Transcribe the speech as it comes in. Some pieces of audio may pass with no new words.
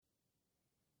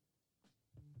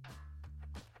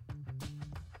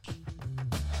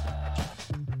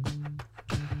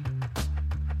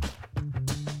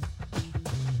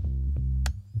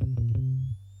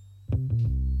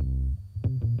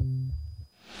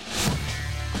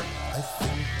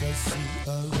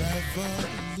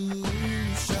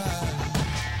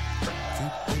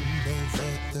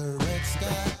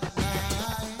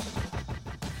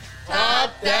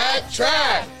Top that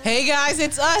track. Hey guys,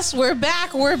 it's us. We're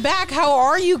back. How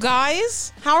are you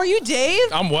guys? How are you,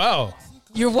 Dave? I'm well.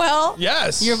 You're well?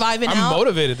 Yes. You're vibing out? I'm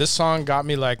motivated. This song got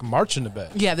me like marching to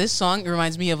bed. Yeah, this song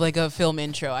reminds me of like a film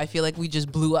intro. I feel like we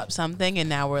just blew up something and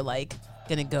now we're like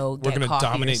gonna go get We're coffee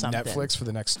dominate or something. Netflix for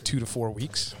the next 2 to 4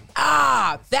 weeks.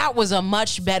 That was a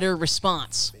much better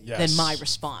response Yes. than my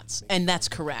response. And that's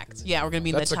correct. Yeah, we're gonna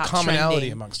be in That's the a top commonality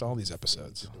trending. amongst all these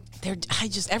episodes.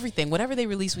 Everything. Whatever they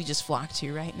release, we just flock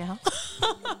to right now.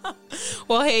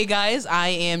 Well, hey guys, I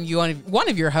am one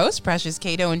of your hosts, Precious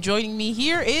Cato, and joining me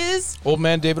here is Old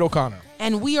man David O'Connor.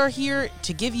 and we are here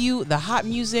to give you the hot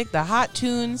music, the hot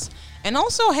tunes, and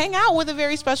also hang out with a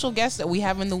very special guest that we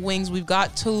have in the wings. We've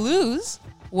got Toulouse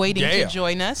waiting to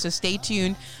join us, so stay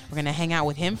tuned. We're going to hang out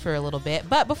with him for a little bit.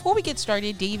 But before we get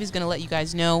started, Dave is going to let you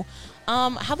guys know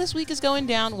how this week is going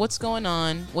down, what's going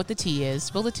on, what the tea is.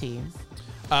 Spill the tea.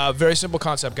 Very simple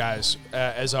concept, guys.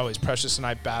 As always, Precious and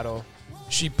I battle.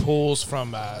 She pulls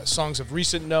from songs of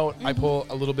recent note. I pull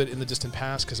a little bit in the distant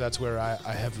past because that's where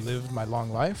I have lived my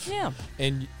long life. Yeah.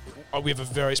 And we have a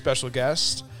very special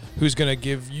guest who's going to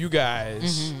give you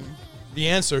guys the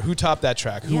answer. Who topped that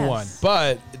track? Who won?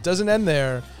 But it doesn't end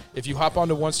there. If you hop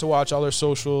onto Wants to Watch, all our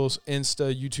socials,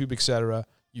 Insta, YouTube, etc.,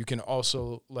 you can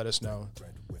also let us know.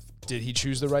 Did he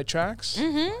choose the right tracks?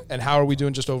 And how are we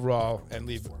doing just overall? And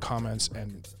leave comments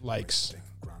and likes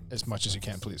as much as you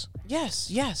can, please.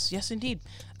 Yes, indeed.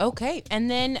 Okay,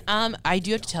 and then I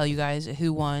do have to tell you guys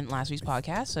who won last week's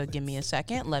podcast. So give me a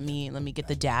second. Let me get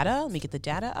the data. Let me get the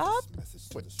data up.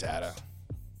 What data?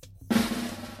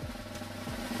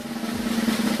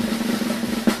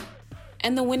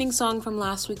 And the winning song from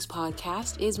last week's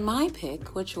podcast is my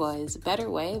pick, which was Better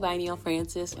Way by Neil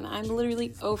Francis, and I'm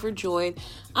literally overjoyed.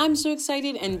 I'm so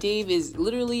excited, and Dave is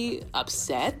literally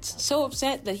upset, so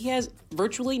upset that he has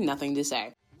virtually nothing to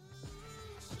say.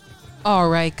 All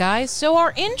right, guys. So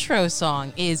our intro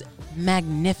song is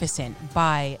Magnificent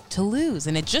by Toulouse,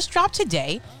 and it just dropped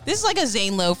today. This is like a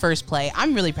Zane Lowe first play.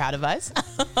 I'm really proud of us.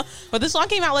 But this song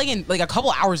came out like a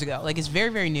couple hours ago. Like, it's very,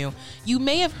 very new. You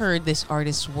may have heard this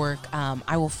artist's work.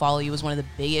 I Will Follow You was one of the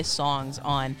biggest songs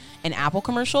on an Apple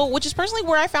commercial, which is personally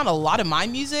where I found a lot of my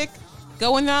music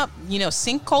going up. You know,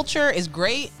 sync culture is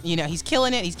great. You know, he's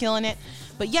killing it.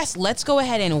 But yes, let's go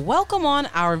ahead and welcome on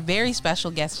our very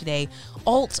special guest today,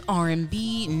 alt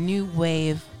R&B, new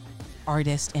wave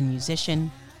artist and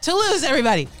musician, Toulouse,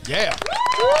 everybody. Yeah.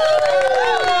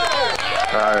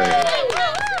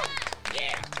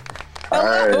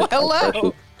 Hello.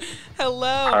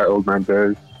 Hi, old man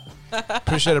Dave.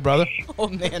 Appreciate it, brother.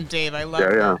 Old man Dave, I love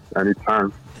it. Yeah,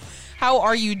 anytime. How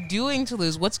are you doing,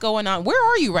 Toulouse? What's going on? Where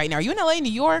are you right now? Are you in LA,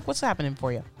 New York? What's happening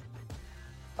for you?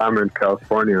 I'm in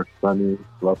California, sunny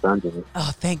Los Angeles.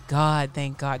 Oh, thank God.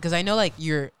 Because I know like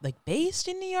you're like based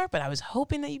in New York, but I was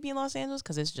hoping that you'd be in Los Angeles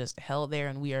because it's just hell there,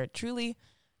 and we are truly,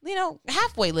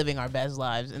 halfway living our best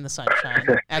lives in the sunshine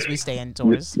as we stay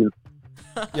indoors.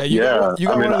 Yeah, you got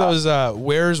one of those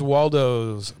Where's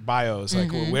Waldo's bios.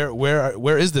 Like,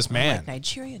 where is this man? Like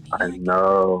Nigeria, New I York.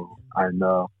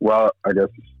 know. Well, I guess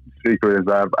the secret is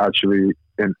I'm actually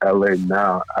in LA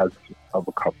now as of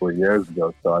a couple of years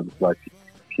ago, so I just like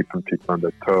keeping people on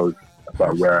their toes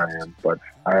about where I am, but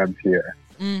I am here.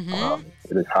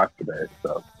 It is hot today,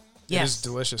 so. It is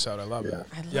delicious out. I love it.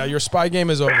 Yeah, your spy game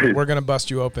is over. We're going to bust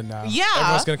you open now. Yeah.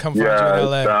 Everyone's going to come find you in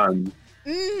LA. It's done.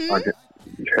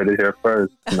 You heard it here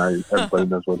first. Now everybody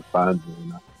knows where to find me. You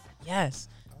know? Yes.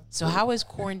 So how has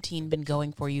quarantine been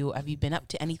going for you? Have you been up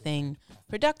to anything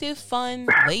productive, fun,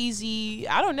 lazy?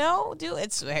 I don't know, dude.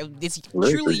 It's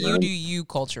truly you do you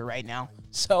culture right now.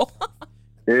 So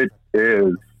it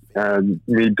is, and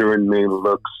me doing me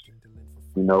looks.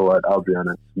 You know what? I'll be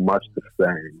honest, much the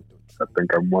same. I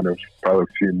think I'm one of probably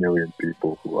a few million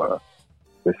people who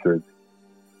this is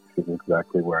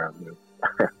exactly where I live.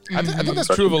 I think that's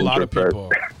true of a lot of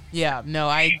people. Yeah, no,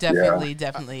 I definitely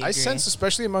agree. I sense,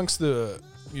 especially amongst the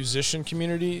musician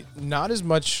community, not as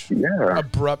much Yeah.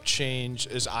 abrupt change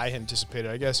as I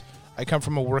anticipated. I guess I come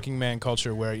from a working man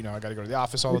culture where, you know, I got to go to the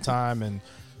office all the time and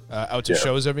out to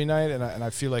shows every night, and I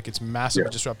feel like it's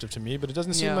massively disruptive to me, but it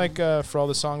doesn't seem like for all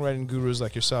the songwriting gurus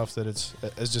like yourself that it's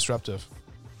as disruptive.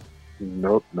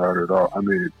 Nope, not at all. I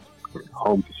mean,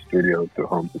 home to studio to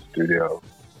home to studio.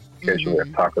 Occasionally a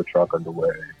taco truck on the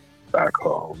way back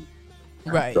home.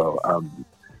 Right. So I'm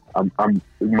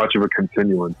much of a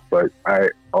continuance, but I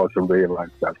also realize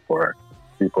that for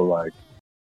people like,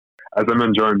 as I'm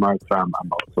enjoying my time,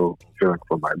 I'm also feeling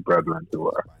for my brethren who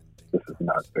are, this is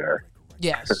not their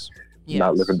Yes.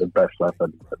 not living the best life at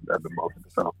the moment.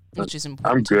 So which is I'm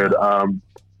important. good.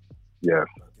 Yes,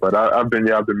 but I've been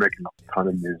making a ton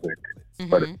of music,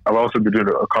 but I've also been doing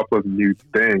a couple of new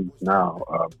things now.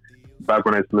 Back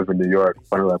when I used to live in New York,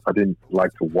 funny enough, I didn't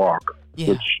like to walk,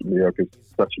 which New York is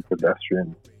such a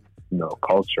pedestrian,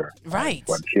 culture. Right.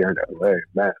 But here in LA,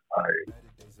 man, I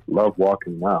love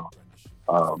walking now.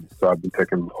 So I've been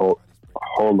taking a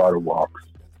whole lot of walks,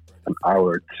 an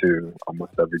hour or two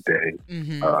almost every day.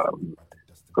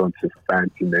 Going to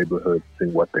fancy neighborhoods,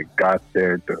 seeing what they got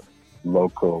there, the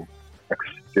local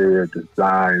exterior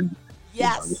design.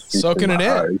 Yes. Soaking it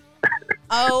in. Eyes.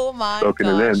 Oh my Soaking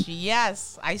it gosh. in.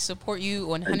 Yes. I support you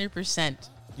 100%.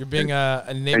 You're being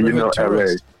a neighborhood LA,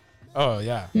 tourist. Oh,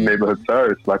 yeah. neighborhood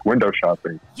tourists, like window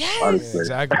shopping. Yes. Honestly.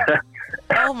 Exactly.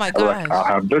 Oh my I'm gosh. like, I'll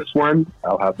have this one,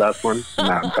 I'll have that one.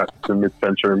 Nah, that's the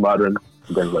mid-century modern.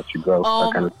 I'm going to let you go,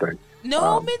 that kind of thing.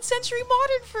 No mid-century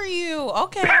modern for you.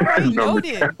 Okay, all right. No,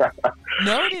 Noted.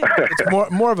 Noted.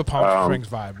 It's more of a Palm Springs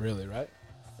vibe, really, right?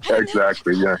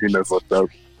 Exactly. Yeah, he knows what's up.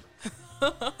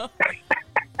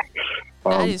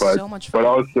 That is so much fun. But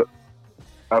also,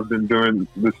 I've been doing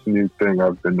this new thing.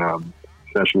 I've been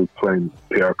essentially playing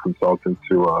PR consultant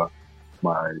to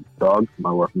my dog.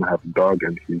 My wife and I have a dog,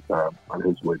 and he's on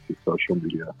his way to social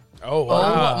media. Oh,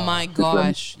 wow. Oh my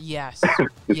gosh. Yes.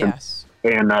 Yes.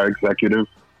 A&R executive.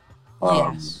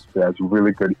 Yes. He has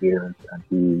really good ears,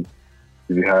 and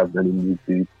if you have any new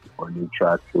beats or new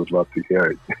tracks, he would love to hear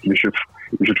it. You should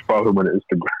follow him on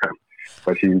Instagram.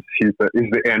 But he's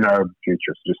the A&R of the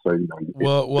future, so just so you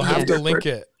know. We'll have to link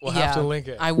it. We'll have to link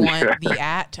it. I want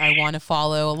I want to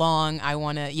follow along. I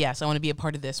want to be a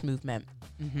part of this movement.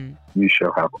 You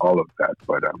shall have all of that.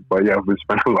 But yeah, we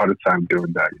spent a lot of time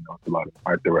doing that. It's a lot of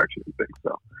art direction and things.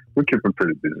 So we're keeping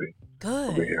pretty busy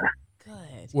over here.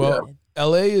 Good. Well,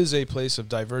 LA is a place of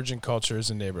divergent cultures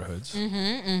and neighborhoods.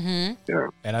 Yeah.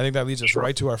 And I think that leads us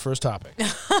right to our first topic.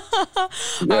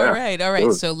 All right.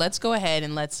 Good. So let's go ahead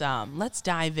and let's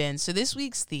dive in. So this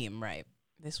week's theme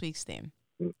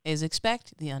is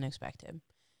expect the unexpected.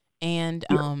 And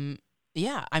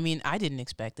I mean, I didn't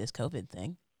expect this COVID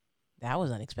thing. That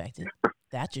was unexpected.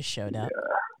 That just showed up.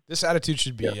 This attitude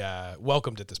should be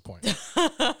welcomed at this point.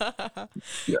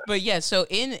 But yeah, so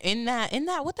in that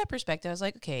with that perspective, I was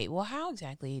like, okay, well, how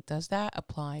exactly does that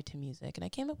apply to music? And I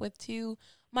came up with two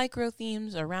micro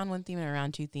themes, a round one theme and a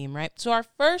round two theme, right? So our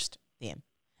first theme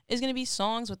is going to be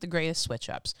songs with the greatest switch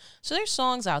ups. So there's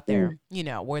songs out there,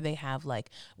 where they have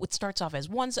like what starts off as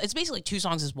one. It's basically two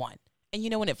songs as one. And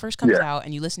when it first comes out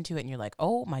and you listen to it and you're like,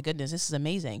 oh my goodness, this is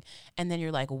amazing. And then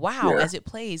you're like, wow, as it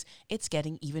plays, it's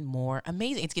getting even more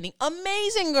amazing. It's getting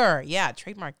amazinger. Yeah,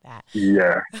 trademark that.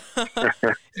 Yeah.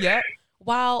 Yeah.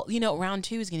 While, round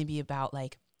two is going to be about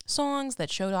like songs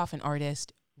that showed off an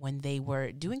artist when they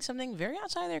were doing something very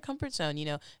outside of their comfort zone,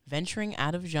 venturing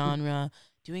out of genre,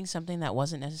 doing something that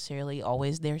wasn't necessarily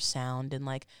always their sound. And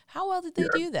like, how well did they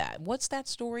do that? What's that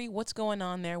story? What's going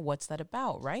on there? What's that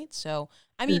about? Right. So,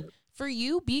 I mean, for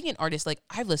you being an artist, like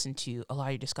I've listened to a lot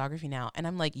of your discography now, and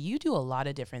I'm like, you do a lot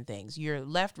of different things. You're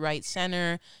left, right,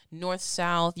 center, north,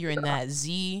 south. You're in that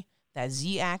Z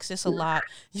axis a lot.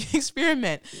 You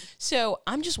experiment. So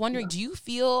I'm just wondering, do you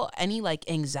feel any like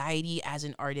anxiety as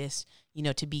an artist,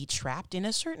 to be trapped in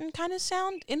a certain kind of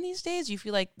sound in these days? Do you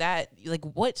feel like that, like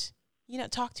what,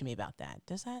 talk to me about that.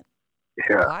 Does that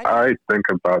apply? I think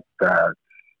about that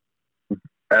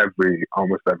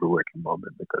almost every waking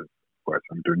moment because of course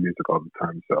I'm doing music all the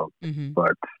time. So,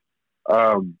 but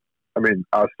I mean,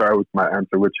 I'll start with my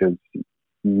answer, which is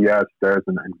yes, there's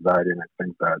an anxiety, and I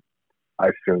think that I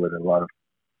feel it a lot of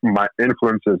my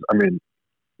influences. I mean,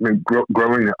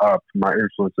 growing up, my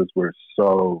influences were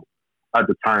so at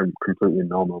the time completely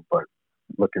normal, but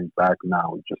looking back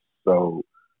now, just so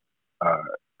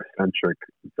eccentric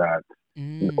that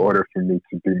in order for me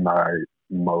to be my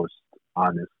most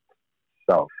honest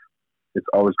self, it's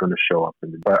always going to show up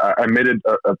in me. But I made it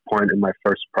a point in my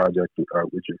first project,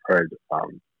 which you've heard,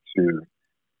 to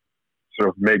sort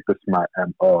of make this my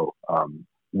MO.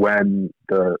 When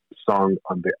the song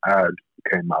on the ad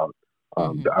came out,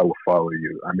 the I Will Follow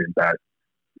You, I mean, that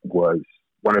was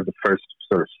one of the first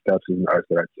sort of steps in art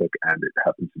that I took, and it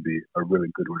happened to be a really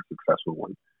good one, successful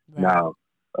one. Right. Now,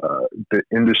 the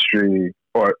industry,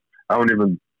 or I won't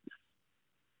even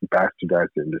bastardize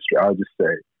the industry, I'll just say,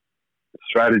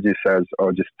 strategy says,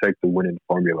 oh, just take the winning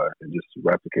formula and just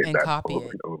replicate and that over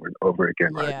and over and over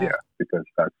again, right? Yeah, because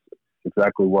that's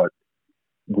exactly what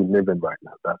we live in right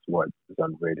now. That's what is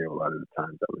on radio a lot of the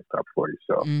times that we top 40.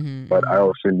 So, but I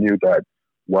also knew that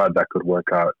while that could work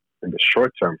out in the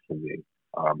short term for me,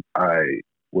 I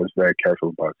was very careful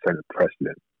about setting a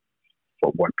precedent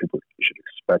for what people should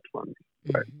expect from me,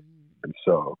 right? And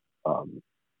so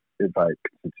if I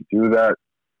continue to do that,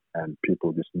 and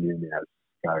people just knew me as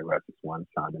guy who has this one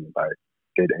sound, and if I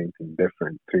did anything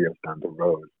different 3 years down the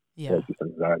road, there's this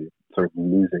anxiety, sort of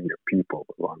losing your people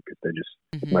along, because they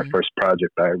just my first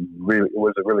project. It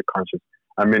was a really conscious.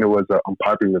 I mean, it was an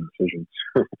unpopular decision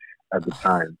too, at the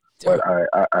time, but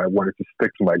I wanted to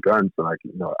stick to my guns, and I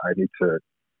need to,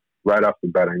 right off the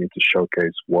bat, I need to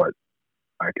showcase what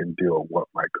I can do or what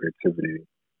my creativity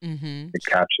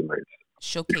encapsulates.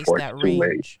 Showcase that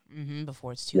range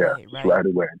before it's too late, right? Right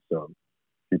away, so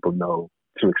people know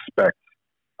to expect.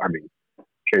 I mean,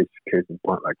 case in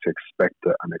point, like to expect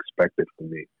the unexpected from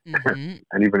me.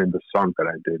 And even in the song that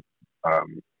I did,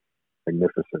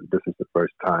 Magnificent, this is the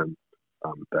first time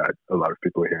that a lot of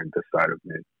people are hearing this side of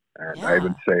me. And I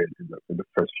even say it in the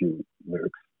first few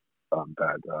lyrics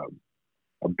that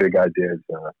a big idea is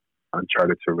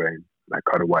uncharted terrain, and I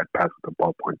cut a wide path with a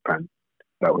ballpoint pen.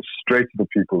 That was straight to the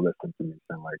people listening to me,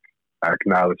 saying like, I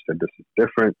acknowledge that this is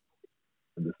different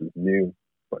and this is new,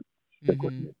 but stick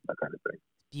with me, that kind of thing.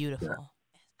 Beautiful.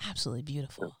 Yeah. Absolutely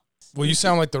beautiful. Well, you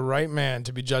sound like the right man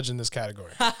to be judging this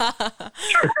category.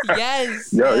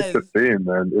 Yes. It's a theme,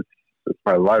 man. It's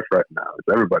my life right now.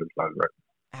 It's everybody's life right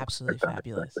now. Absolutely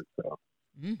fabulous. So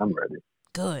I'm ready.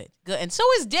 Good. And so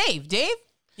is Dave. Dave,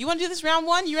 you want to do this round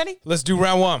one? You ready? Let's do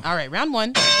round one. All right, round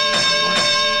one.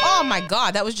 Oh my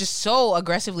God, that was just so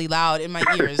aggressively loud in my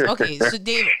ears. Okay, so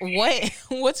Dave,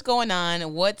 what's going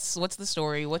on? What's the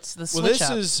story? What's the switch this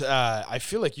up? is. I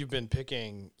feel like you've been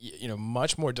picking,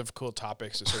 much more difficult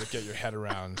topics to sort of get your head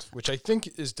around, which I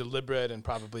think is deliberate and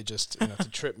probably just to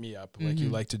trip me up, like you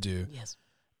like to do. Yes.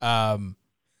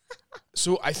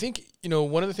 So I think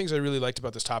one of the things I really liked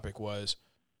about this topic was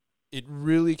it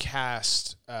really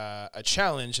cast a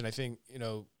challenge, and I think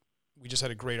we just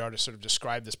had a great artist sort of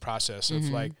describe this process of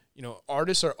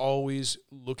artists are always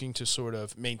looking to sort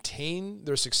of maintain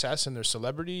their success and their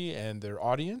celebrity and their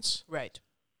audience. Right.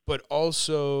 But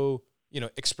also,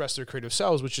 express their creative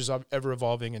selves, which is ever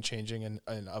evolving and changing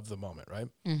and of the moment. Right.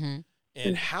 Mm-hmm.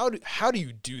 And how do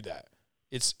you do that?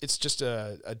 It's just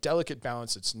a delicate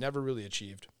balance that's never really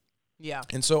achieved. Yeah.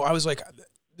 And so I was like,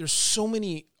 there's so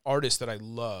many artists that I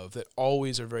love that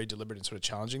always are very deliberate in sort of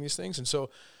challenging these things. And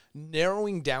so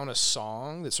narrowing down a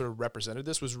song that sort of represented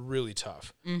this was really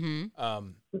tough. Mm-hmm.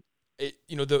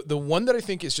 The one that I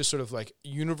think is just sort of like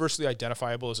universally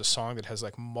identifiable as a song that has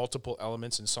like multiple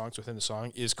elements and songs within the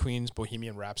song is Queen's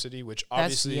Bohemian Rhapsody, which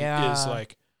obviously is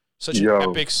like such an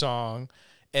epic song.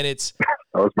 And it's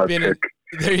that was my pick.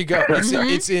 There you go.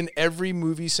 It's in every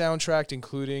movie soundtrack,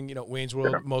 including, Wayne's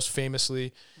World, most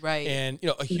famously. Right. And,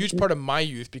 a huge part of my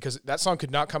youth, because that song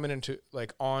could not come into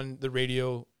like on the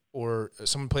radio or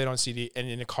someone played it on CD, and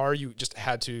in a car, you just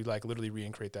had to like literally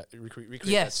recreate that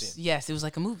scene. Yes, it was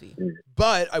like a movie.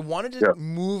 But I wanted to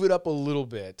move it up a little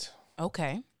bit.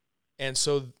 Okay. And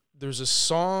so there's a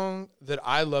song that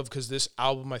I love because this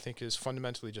album I think is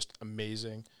fundamentally just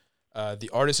amazing. The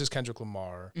artist is Kendrick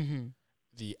Lamar. Mm-hmm.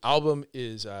 The album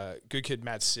is Good Kid,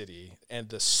 Mad City, and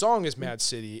the song is Mad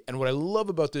City. And what I love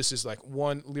about this is like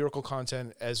one, lyrical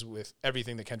content, as with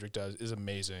everything that Kendrick does, is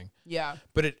amazing. Yeah.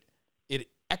 But it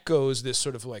echoes this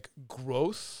sort of like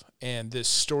growth and this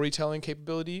storytelling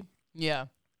capability. Yeah.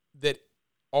 That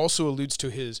also alludes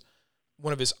to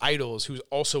one of his idols who's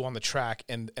also on the track,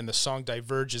 and the song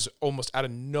diverges almost out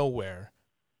of nowhere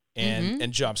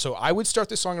and jumps. So I would start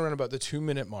this song around about the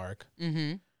 2-minute mark.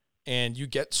 Mm-hmm. And you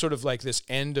get sort of like this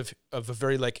end of a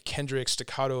very like Kendrick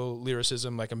staccato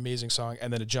lyricism, like amazing song.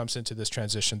 And then it jumps into this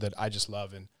transition that I just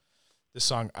love. And this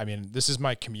song, I mean, this is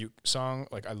my commute song.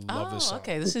 Like I love this song.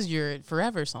 Okay. This is your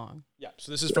forever song. Yeah.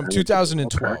 So this is from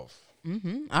 2012. Okay.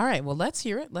 Mm-hmm. All right. Well, let's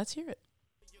hear it.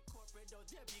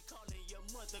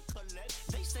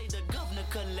 They say the governor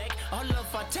collect all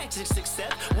of our taxes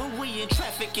except when we in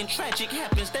traffic and tragic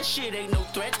happens. That shit ain't no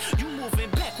threat. You moving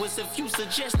backwards if you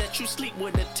suggest that you sleep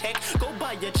with a tech. Go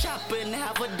buy your chopper and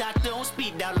have a doctor on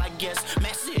speed dial, I guess.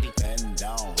 Mad City. Bend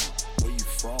down. Where you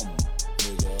from,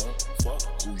 nigga? Fuck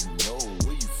who you know.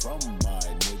 Where you from, my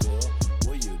nigga?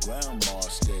 Where your grandma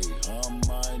stay,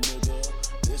 my nigga?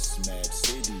 This Mad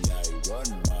City I run,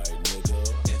 my nigga.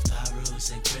 If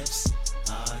Pyrus and Crips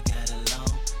all got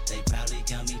along, they probably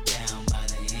got me down by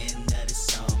the end of the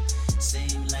song.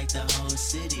 Seem like the whole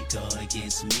city go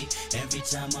against me. Every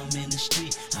time I'm in the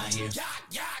street, I hear yak,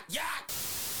 yak, yak.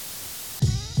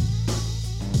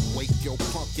 Wake your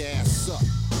punk ass up.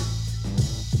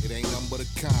 It ain't nothing but a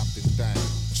Compton thing.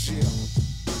 Chill.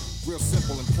 Real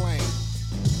simple and plain.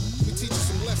 Let me teach you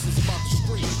some lessons about the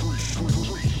street.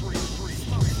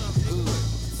 Hood.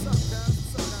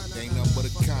 It ain't nothing but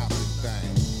a Compton thing.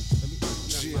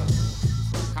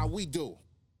 we do.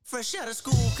 Fresh out of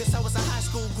school, cause I was a high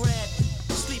school grad.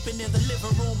 Sleeping in the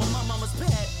living room of my mama's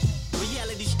pad.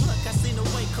 Reality struck, I seen a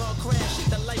white car crash. Hit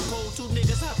the light pole, 2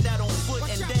 niggas hopped out on foot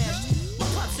and dashed. My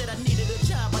pop said I needed a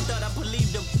job, I thought I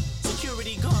believed him.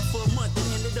 Security guard for a month and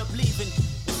ended up leaving.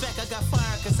 In fact, I got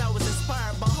fired cause I was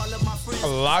inspired by all of my friends. A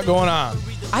lot going on.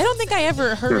 I don't think I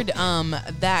ever heard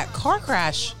that car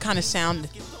crash kind of sound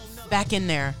back in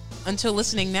there until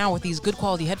listening now with these good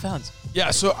quality headphones.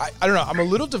 Yeah, so I don't know. I'm a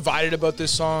little divided about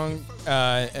this song,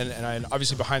 and I,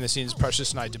 obviously behind the scenes,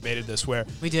 Precious and I debated this. Where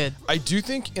We did. I do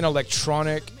think in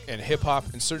electronic and hip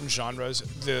hop and certain genres,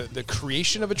 the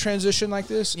creation of a transition like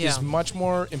this Yeah. is much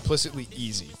more implicitly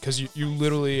easy because you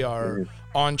literally are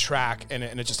on track and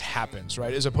it just happens,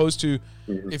 right? As opposed to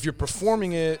if you're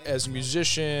performing it as a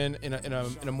musician in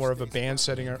a more of a band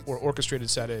setting or orchestrated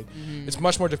setting, it's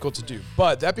much more difficult to do.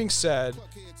 But that being said,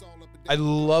 I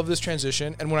love this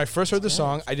transition, and when I first heard the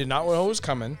song, I did not know it was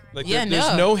coming. Like, Yeah,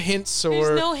 there's no hints or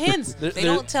There's no hints. They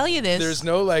don't tell you this. There's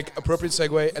no like appropriate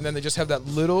segue, and then they just have that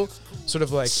little sort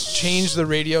of like change the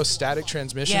radio static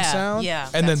transmission Yeah, sound, yeah,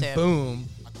 and then that's it. boom.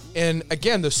 And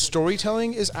again, the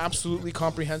storytelling is absolutely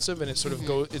comprehensive, and it sort of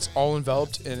goes. It's all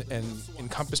enveloped and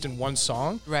encompassed in one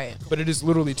song. Right. But it is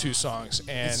literally 2 songs,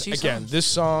 and It's 2 again, songs. this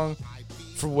song,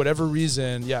 for whatever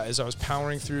reason, as I was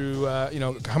powering through,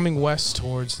 coming west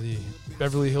towards the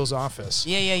Beverly Hills office,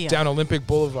 Yeah. down Olympic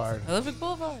Boulevard, Olympic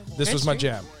Boulevard. this Good was my street.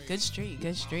 jam.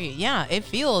 Good street. Yeah, it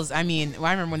feels, I mean,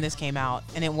 I remember when this came out,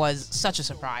 and it was such a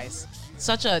surprise.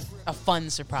 Such a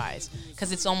fun surprise.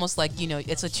 Because it's almost like,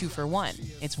 it's a 2-for-1.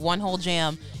 It's one whole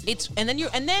jam.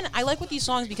 And then I like with these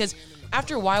songs because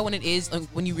after a while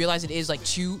when you realize it is like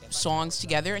 2 songs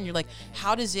together and you're like,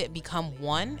 how does it become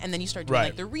one? And then you start doing Right.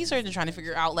 like the research and trying to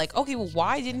figure out like, okay, well,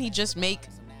 why didn't he just make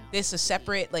this a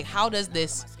separate, like, how does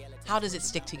it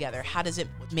stick together? How does it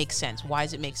make sense? Why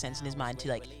does it make sense in his mind to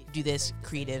like do this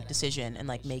creative decision and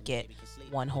like make it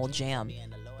one whole jam?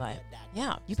 But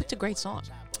yeah, you picked a great song.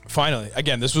 Finally,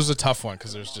 again, this was a tough one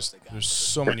because there's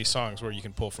so many songs where you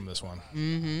can pull from this one.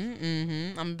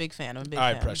 I'm a big fan. All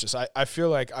right, Precious. I feel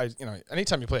like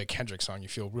anytime you play a Kendrick song, you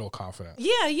feel real confident.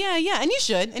 Yeah. And you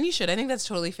should. I think that's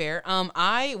totally fair.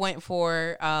 I went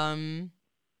for a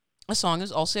song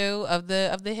that's also of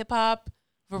the hip hop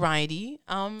variety.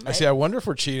 I see. I wonder if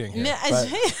we're cheating here.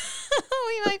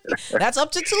 We might be. That's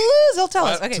up to Toulouse. They'll tell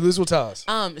us. Okay. Toulouse will tell us.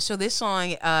 So this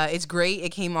song, it's great. It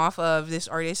came off of this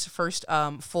artist's first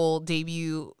full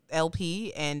debut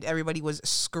LP, and everybody was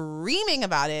screaming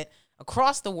about it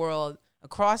across the world,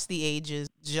 across the ages,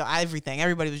 everything.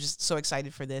 Everybody was just so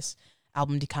excited for this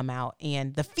album to come out,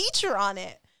 and the feature on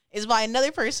it is by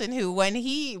another person who, when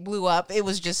he blew up, it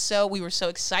was just we were so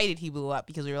excited he blew up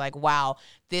because we were like, wow,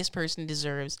 this person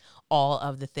deserves all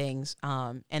of the things.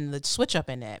 And the switch up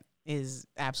in it is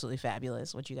absolutely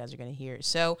fabulous, what you guys are going to hear.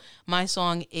 So my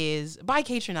song is by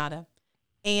Kaytranada,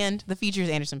 and the feature is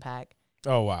Anderson .Paak.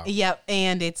 Oh, wow. Yep,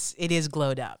 and it is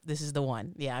Glowed Up. This is the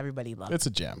one. Yeah, everybody loved it. It's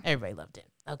a jam. Everybody loved it.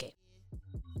 Okay.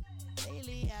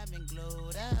 Lately I've been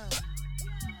glowed up.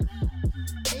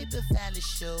 Paper finally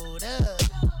showed up.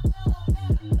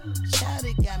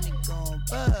 Shawty got me going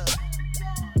bug.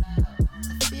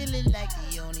 I'm feeling like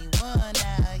the only one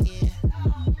out here.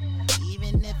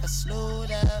 Even if I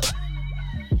slowed up,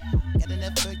 got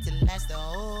enough work to last the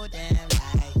whole damn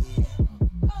night. Yeah.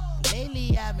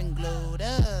 Lately I've been glowed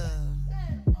up.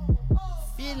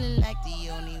 Feeling like the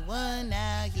only one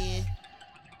out here.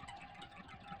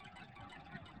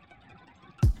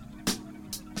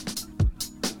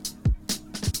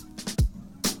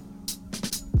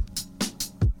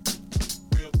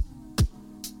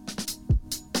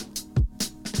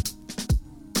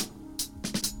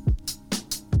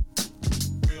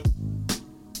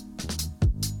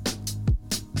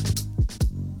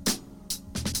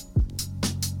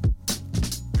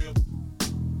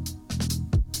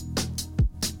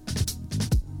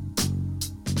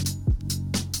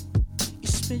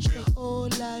 Spent your whole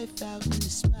life out in the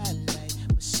spotlight,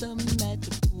 but something had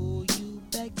to pull you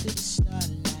back to the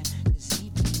starlight. 'Cause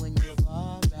even when you're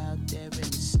far out there in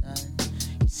the sun,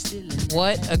 you're still in the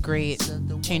What a great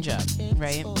change up,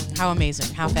 right? How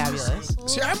amazing. How fabulous.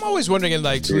 See, I'm always wondering, and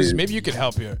like, Toulouse, maybe you could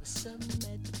help here.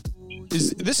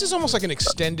 This is almost like an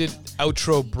extended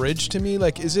outro bridge to me?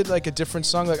 Like, is it like a different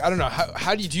song? Like, I don't know.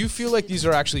 How do you feel like these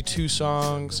are actually 2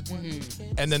 songs,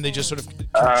 and then they just sort of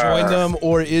join them,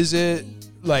 or is it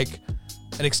like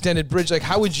an extended bridge? Like,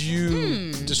 how would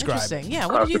you describe it? Interesting. Yeah,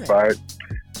 what did you think?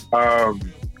 Classified.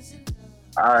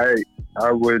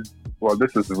 I would. Well,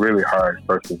 this is really hard.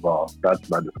 First of all, that's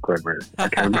my disclaimer. I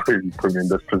can't believe you put me in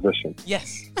this position.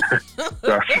 Yes.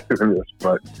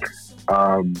 But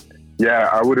Yeah,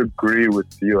 I would agree with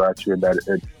you actually that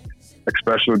it's,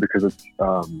 especially because it's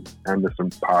Anderson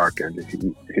 .Paak and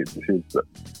his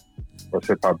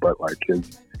hip hop, but like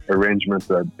his arrangements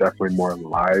are definitely more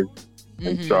live,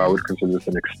 and so I would consider this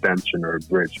an extension or a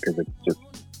bridge because it's just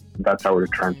that's how it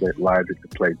would translate live. If you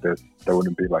played this, there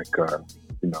wouldn't be like a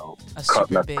cut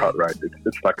left, cut right.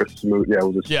 It's like a smooth, it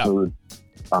was a smooth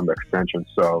extension.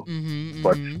 So,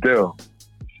 but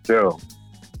still,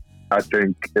 I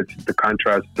think it's the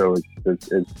contrast though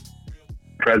is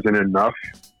present enough.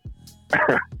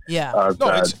 Yeah. No,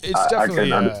 it's definitely. I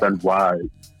can understand why.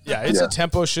 Yeah, it's a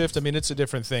tempo shift. I mean, it's a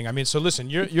different thing. I mean, so listen,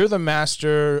 you're the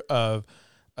master of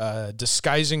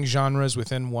disguising genres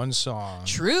within one song.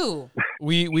 True.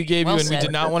 We gave Well you, and we said.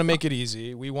 did not want to make it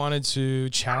easy. We wanted to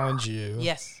challenge you.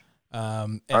 Yes.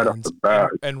 Right off the bat.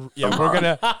 And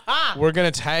we're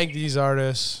gonna tag these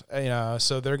artists,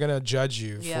 so they're gonna judge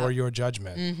you for your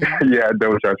judgment. Yeah,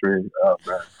 don't judge me. Oh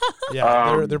man.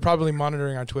 Yeah, they're probably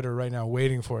monitoring our Twitter right now,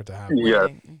 waiting for it to happen. Yeah,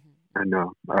 I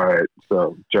know. All right,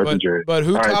 so judge and jury. But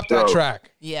who All right, topped that so-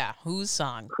 track? Yeah. Whose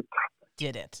song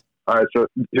did it? All right, so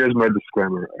here's my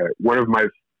disclaimer. One of my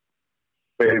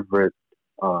favorite,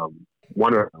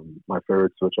 my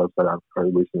favorites, which I've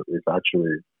heard recently,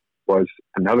 was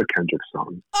another Kendrick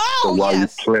song. Oh, So while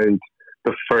yes. you played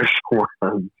the first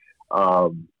one,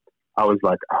 I was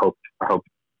like, I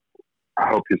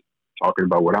hope he's talking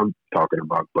about what I'm talking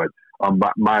about. But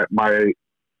my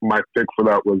pick for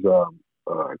that was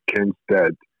King's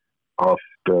Dead off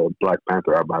the Black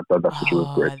Panther album. I thought that's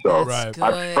was great. So that's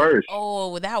Right. at first,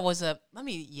 that was a. Let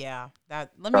me That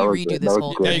was redo good. this That was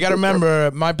whole. great. Yeah, you got to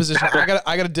remember my position. I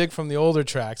got to dig from the older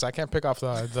tracks. I can't pick off the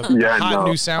hot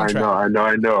new soundtrack.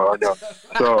 I know.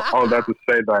 So all that to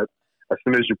say that as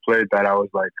soon as you played that, I was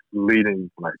like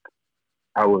leading, like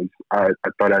I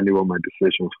thought I knew what my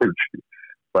decision would be,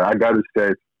 but I got to say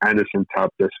Anderson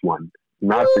topped this one,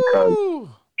 not because Woo!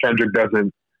 Kendrick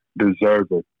doesn't deserve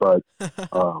it, but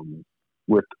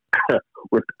with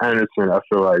Anderson, I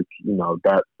feel like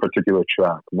that particular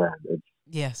track, man,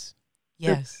 Yes.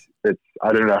 it's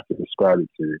I don't have to describe it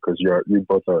to you because you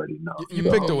both already know. You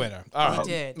So, picked the winner. All right.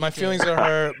 did. My You did. feelings are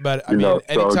hurt, but I You mean, know,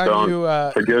 so anytime don't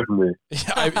you forgive me.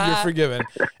 you're forgiven.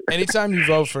 Anytime you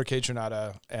vote for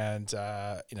Kaytranada and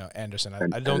Anderson,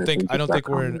 I don't think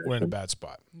we're in a bad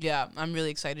spot. Yeah, I'm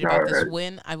really excited about this Alright.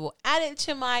 win. I will add it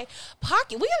to my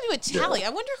pocket. We gotta do a tally. I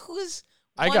wonder who's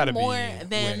I won gotta more be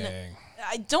than. winning.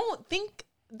 I don't think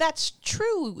that's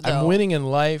true. Though. I'm winning in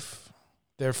life,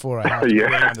 therefore I have to Yeah.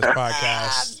 win on this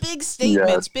podcast. Big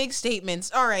statements. Big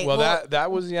statements. All right. Well,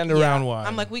 that was the end of yeah, round one.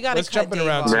 I'm like, we gotta Let's cut jump in Dave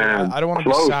round off. two. Man, I don't want to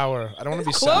be close. sour. I don't want to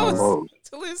be Close. sour.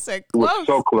 Toulouse, It was close.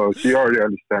 so close. You already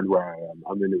understand where I am.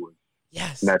 I mean, it was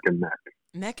Yes. neck and neck.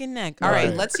 Neck and neck. All right.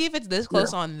 Right. Let's see if it's this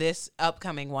close on this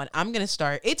upcoming one. I'm gonna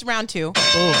start. It's round 2.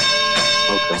 Boom.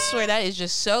 I swear that is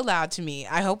just so loud to me.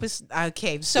 I hope it's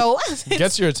okay. So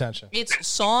Gets your attention. it's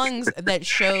songs that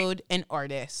showed an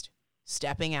artist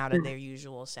stepping out of their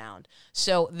usual sound.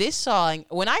 So this song,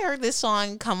 when I heard this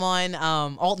song come on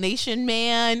Alt Nation,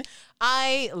 man,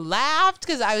 I laughed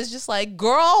because I was just like,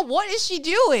 girl, what is she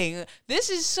doing?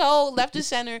 This is so left of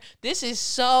center. This is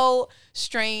so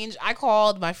strange. I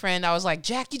called my friend. I was like,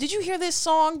 Jackie, did you hear this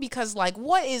song? Because like,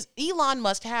 what is Elon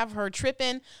must have her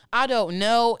tripping? I don't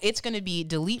know. It's going to be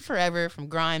Delete Forever from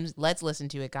Grimes. Let's listen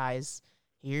to it, guys.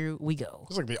 Here we go.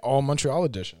 It's like the all Montreal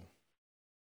edition.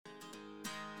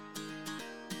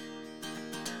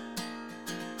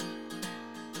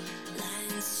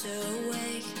 Lying so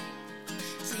awake,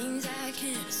 things I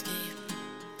can't escape.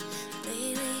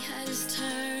 Lately I just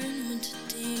turn them into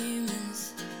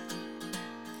demons.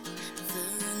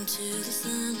 Fell into the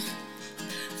sun,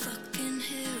 fucking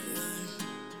heroin.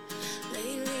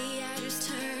 Lately I just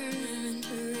turn them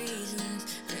into reasons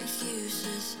and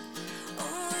excuses.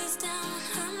 Always down,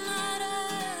 I'm not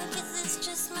up, 'cause it's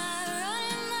just my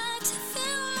running luck to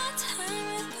fill my time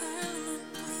with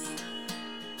permanently.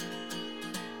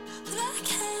 But I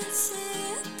can't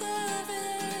see above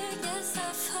it. Guess I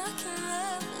fucking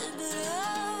love it, but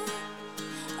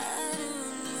I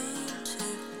don't mean to.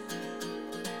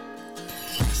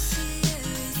 I see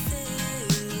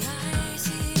everything. I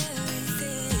see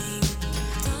everything.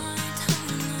 Don't tell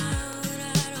me now that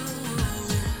I don't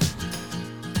want it.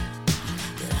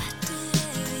 But I did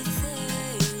everything.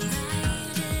 I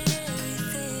did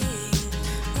everything.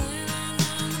 When I'm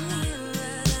down the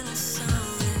mirror, then I saw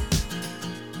it.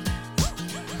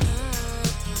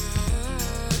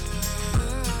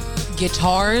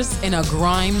 Guitars in a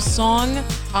Grimes song.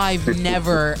 I've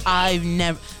never.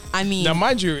 I mean, Now,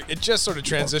 mind you, it just sort of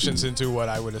transitions into what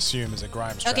I would assume is a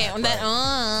Grimes track. okay, on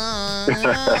right?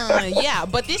 that, yeah,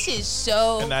 but this is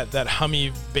so. And that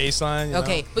hummy bass line. you know?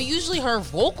 Okay, but usually her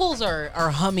vocals are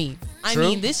hummy. I True.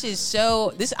 mean, this is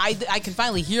so. I can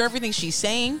finally hear everything she's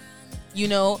saying. You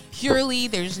know, purely.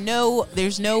 There's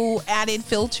no added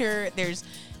filter. There's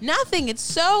nothing. It's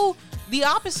so the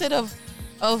opposite of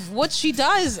what she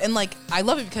does. And like, I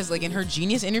love it because like in her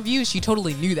Genius interview, she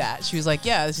totally knew that. She was like,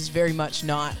 yeah, this is very much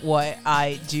not what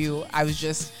I do.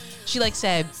 She like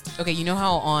said, okay, you know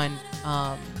how on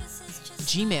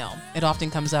Gmail it often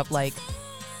comes up like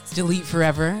delete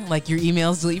forever, like your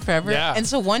emails delete forever. Yeah. And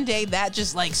so one day that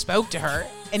just like spoke to her,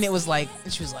 and it was like,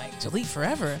 and she was like, delete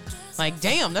forever. Like,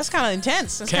 damn, that's kind of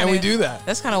intense. That's Can we kinda- do that?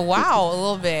 That's kind of wow, a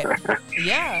little bit.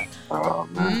 Yeah. Oh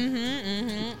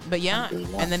man. But yeah,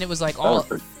 and then it was like all,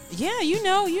 Perfect. yeah, you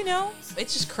know,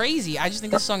 it's just crazy. I just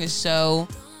think this song is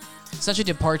such a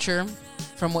departure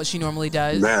from what she normally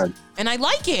does. Man. And I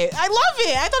like it. I love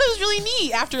it. I thought it was really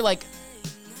neat after like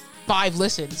 5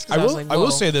 listens. 'cause I was will. like, I will whoa.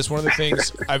 say this. One of the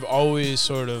things I've always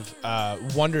sort of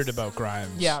wondered about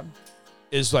Grimes. Yeah.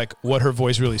 Is like what her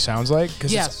voice really sounds like,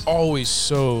 because Yes. it's always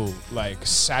so like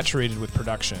saturated with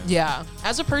production. Yeah.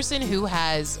 As a person who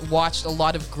has watched a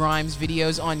lot of Grimes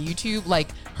videos on YouTube, like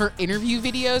her interview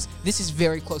videos, this is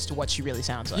very close to what she really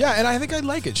sounds like. Yeah, and I think I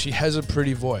like it. She has a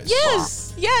pretty voice.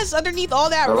 Yes, underneath all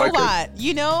that I like robot,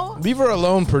 you know? Leave her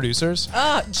alone, producers.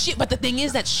 But the thing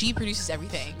is that she produces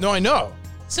everything. No, I know.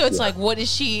 So it's like, what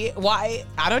is she? Why?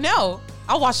 I don't know.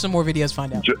 I'll watch some more videos,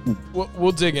 find out.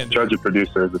 We'll dig in. Judge and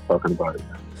producers are talking about it.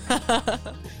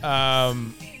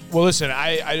 Well, listen,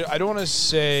 I don't want to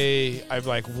say I've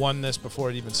like won this before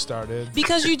it even started,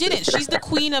 Because you didn't. She's the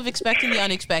queen of expecting the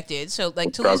unexpected. So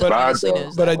like That's Talisa bad, obviously though.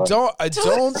 knows. but that.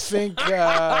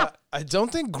 I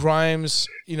don't think Grimes,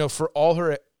 you know, for all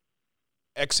her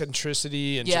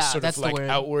eccentricity and Yeah, just sort that's of the like word.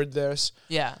 outward this.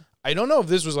 Yeah. I don't know if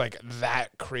this was like that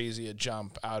crazy a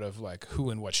jump out of like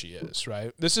who and what she is,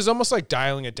 right? This is almost like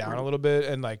dialing it down a little bit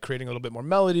and like creating a little bit more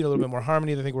melody, a little bit more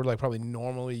harmony than I think we're like probably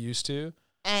normally used to.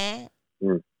 Eh.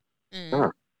 Yeah,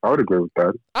 I would agree with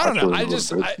that. I don't know.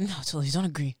 Absolutely would. No, Talisa, don't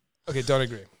agree. Okay, don't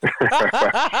agree.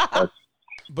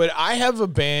 But I have a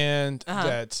band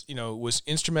that, you know, was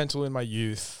instrumental in my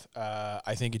youth.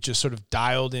 I think it just sort of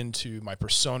dialed into my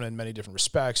persona in many different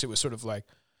respects. It was sort of like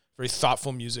very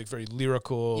thoughtful music, very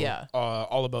lyrical, Yeah.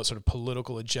 all about sort of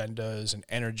political agendas and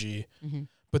energy. Mm-hmm.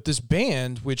 But this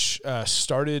band, which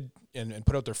started and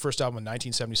put out their first album in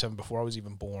 1977 before I was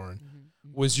even born,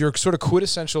 was your sort of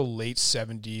quintessential late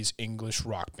 70s English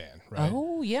rock band, right?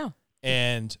 Oh, yeah.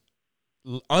 And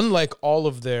unlike all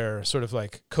of their sort of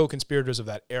like co-conspirators of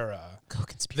that era,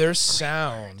 their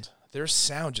sound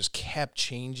just kept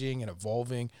changing and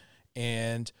evolving.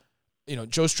 And, you know,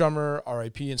 Joe Strummer,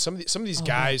 R.I.P., and some of these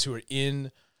guys who are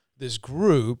in this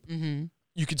group,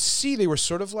 you could see they were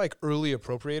sort of like early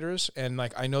appropriators. And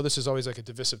like, I know this is always like a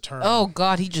divisive term. Oh,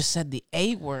 God, he just said the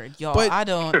A word, y'all. But I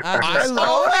just,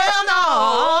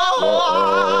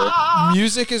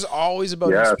 Music is always about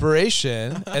Yes.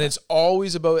 inspiration, and it's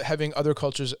always about having other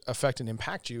cultures affect and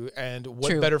impact you. And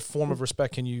what True. better form of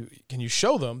respect can you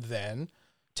show them than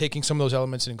taking some of those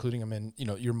elements and including them in, you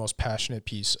know, your most passionate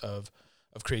piece of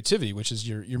creativity, which is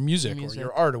your music or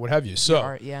your art or what have you. So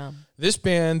Art, yeah. this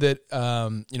band that,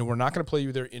 you know, we're not going to play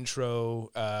you their intro,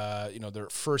 you know, their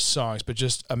first songs, but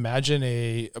just imagine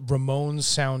a Ramones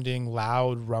sounding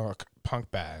loud rock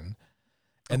punk band,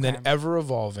 and then Okay. ever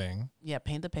evolving. Yeah,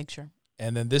 paint the picture.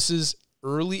 And then this is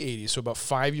early 80s, so about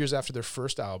 5 years after their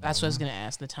first album. That's what I was going to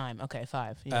ask, the time. Okay,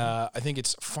 5. Yeah. I think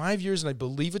it's 5 years, and I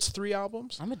believe it's 3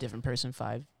 albums. I'm a different person,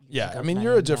 5. Yeah, I mean,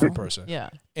 you're a different person. Yeah.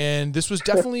 And this was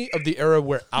definitely of the era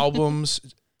where albums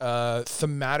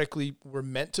thematically were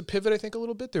meant to pivot, I think, a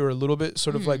little bit. They were a little bit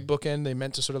sort of like bookend. They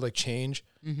meant to sort of like change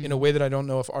in a way that I don't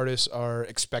know if artists are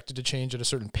expected to change at a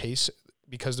certain pace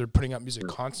because they're putting out music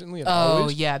constantly and Oh,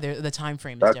 always. yeah, the time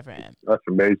frame is That's- different. That's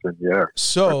amazing. Yeah.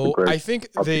 So That's a great I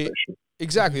think they observation.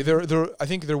 exactly I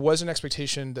think there was an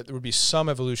expectation that there would be some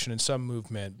evolution and some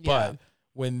movement, Yeah. but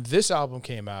when this album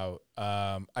came out,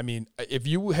 I mean, if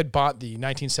you had bought the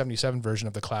 1977 version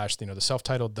of The Clash, you know, the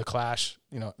self-titled The Clash,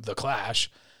 you know, The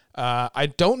Clash, I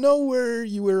don't know where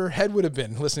your head would have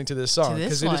been listening to this song. To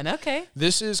this 'cause one, okay.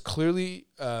 This is clearly,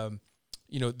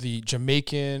 you know, the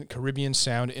Jamaican, Caribbean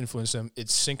sound influenced them.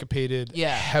 It's syncopated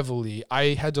Yeah. heavily.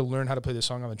 I had to learn how to play this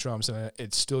song on the drums, and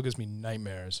it still gives me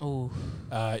nightmares. Oh,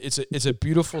 It's a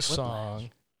beautiful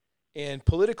song, and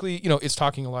politically, you know, it's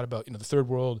talking a lot about, you know, the third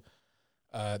world,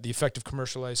 the effect of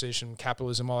commercialization,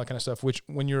 capitalism, all that kind of stuff. Which,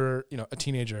 when you're, you know, a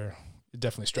teenager, it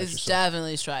definitely strikes it's yourself.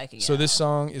 definitely striking. So out. this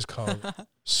song is called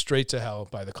 "Straight to Hell"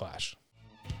 by The Clash.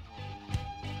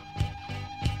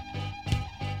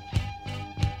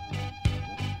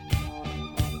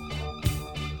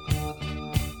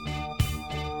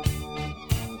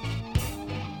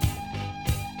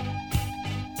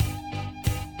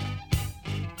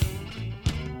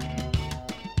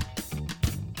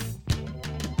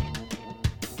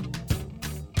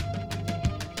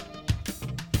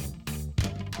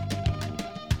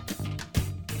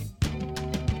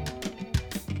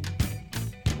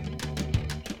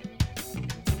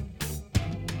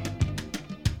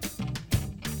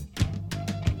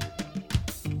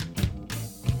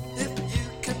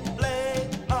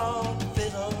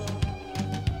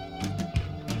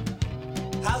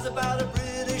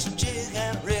 Spanish jig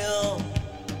and reel,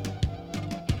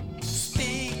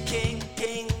 speaking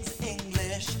King's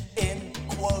English in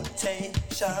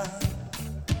quotation,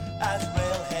 as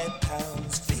railhead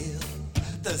towns feel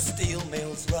the steel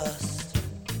mills rust,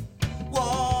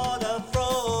 water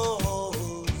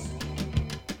froze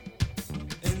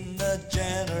in the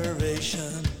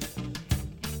generation.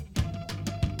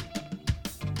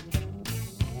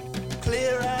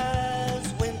 Clear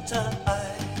as winter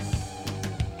ice,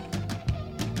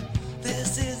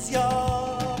 this is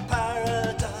your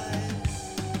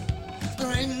paradise.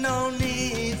 There ain't no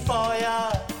need for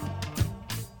ya.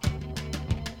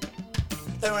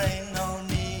 There ain't no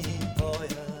need for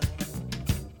ya.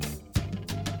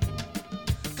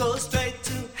 Go straight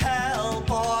to hell,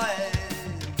 boys.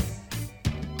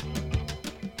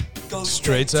 Go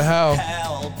Straight to hell.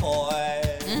 hell, boys.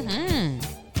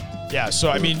 Yeah, so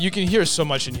I mean, you can hear so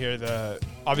much in here.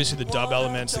 Obviously the dub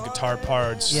elements, the guitar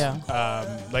parts. Yeah.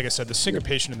 Like I said, the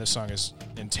syncopation in this song is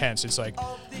intense. It's like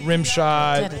rim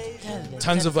shot,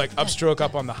 tons of like upstroke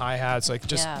up on the hi hats. Like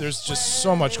just Yeah. there's just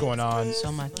so much going on.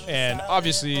 So much. And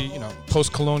obviously, you know,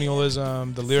 post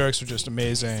colonialism. The lyrics are just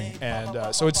amazing,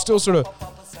 and so it's still sort of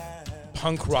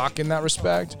punk rock in that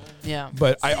respect. Yeah.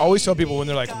 But I always tell people when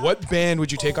they're like, "What band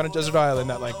would you take on a desert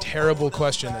island?" That like terrible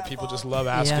question that people just love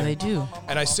asking. Yeah, they do.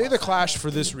 And I say the Clash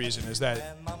for this reason is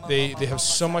that they have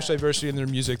so much diversity in their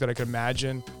music that I can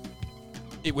imagine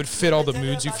it would fit all the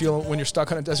moods you feel when you're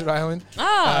stuck on a desert island.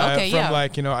 Ah, okay, From yeah.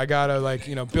 like, you know, I gotta like,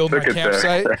 you know, build my Look at that.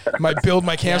 campsite. Build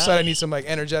my campsite. I need some like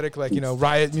energetic, like, you know,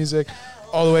 riot music.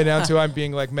 All the way down to I'm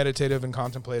being like meditative and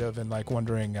contemplative and like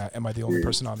wondering, am I the only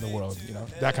person on the world? You know,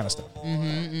 that kind of stuff. I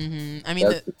mean,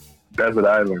 That's Desert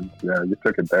Island. Yeah, you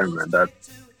took it there, man.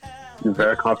 You're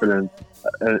very confident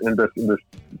in this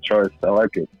choice. I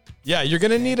like it. Yeah, you're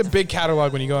gonna need a big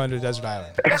catalog when you go onto a desert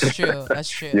island. that's true. That's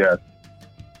true. Yeah.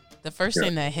 The first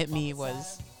thing that hit me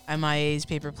was MIA's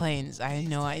Paper Planes. I had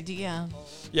no idea.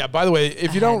 Yeah. By the way,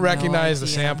 if you I don't had no recognize the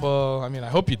idea. sample, I mean, I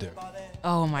hope you do.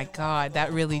 Oh my God,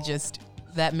 that really just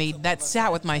that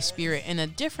sat with my spirit in a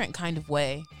different kind of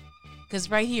way. Because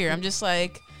right here, I'm just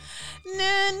like,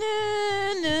 nah,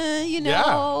 nah, nah, you know.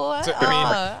 Yeah. So,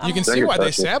 I mean, you can see Sing it, why they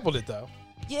touch it. sampled it though.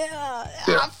 Yeah,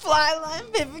 Yeah. I fly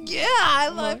like paper. Yeah, I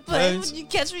like planes. Planes. When you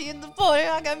catch me in the border,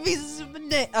 I got visas in my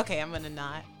neck. Okay, I'm gonna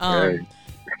not. Hey.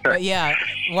 But yeah,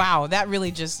 wow, that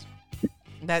really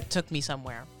that took me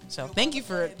somewhere. So thank you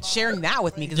for sharing that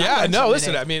with me. 'Cause I Yeah. learned No, something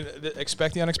listen. today. I mean,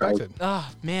 expect the unexpected. Oh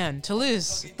man,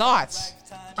 Toulouse, thoughts?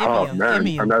 Give Oh me 'em, man, give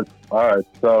me 'em. and that's all right.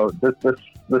 So this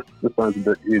one's a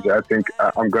bit easier. I think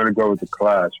I'm gonna go with the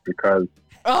Clash because.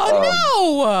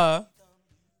 Oh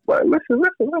But listen.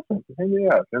 Hear me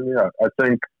out. I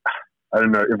think I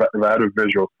don't know if I had a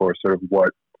visual for sort of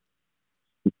what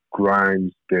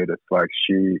Grimes did. It's like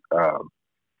she, I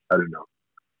don't know,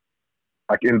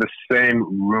 like in the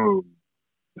same room.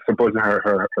 Supposing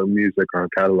her music or her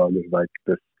catalog is like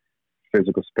this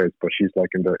physical space, but she's like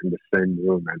in the same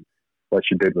room, and what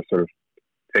she did was sort of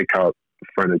take out the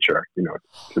furniture, you know,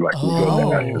 to like reveal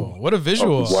that essence. Oh, what a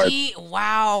visual! What?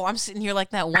 wow, I'm sitting here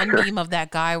like that one meme of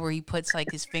that guy where he puts like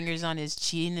his fingers on his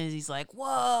chin and he's like,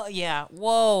 whoa, yeah,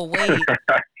 whoa, wait.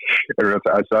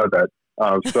 I saw that.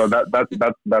 So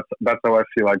that's how I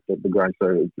feel like the grind. So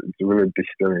it's really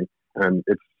distilling, and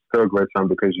it's still a great song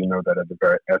because you know that at the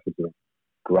very essence of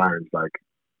Grimes, like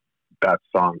that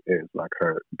song is like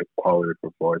the quality of her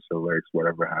voice, her lyrics,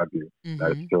 whatever have you,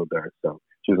 that is still there. So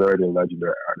she's already a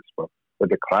legendary artist. But with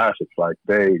the Clash, it's like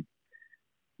they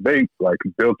like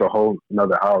built a whole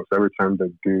another house every time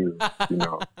they do, you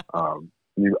know,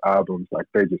 new albums. Like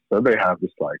they have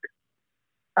this like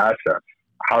assets,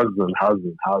 houses and houses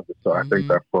and houses. So I think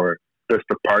that for this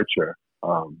departure,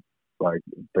 like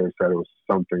they said, it was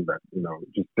something that, you know,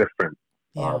 just different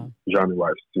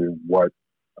genre-wise to what.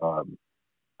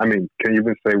 I mean, can you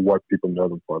even say what people know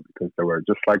them for? Because they were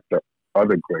just like the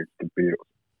other greats, the Beatles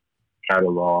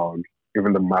catalog,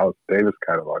 even the Miles Davis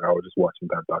catalog. I was just watching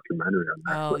that documentary on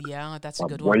Netflix. Oh yeah, that's a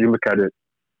good When one. you look at it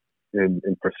in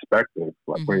perspective,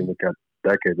 like when you look at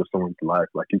decades of someone's life,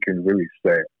 like you can really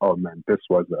say, "Oh man, this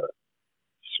was a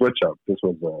switch up. This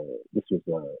was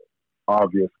a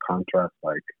obvious contrast,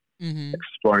 like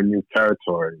exploring new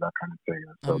territory, that kind of thing."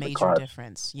 And so A the major Clash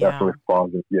difference. Yeah. definitely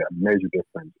falls in, major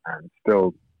difference, and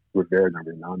still revered and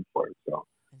renowned for it. So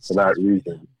for that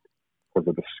reason, because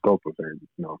of the scope of it,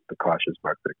 you know, the Clash is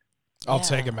my pick. I'll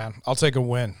take it, man. I'll take a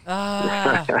win.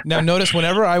 Ah. Now, notice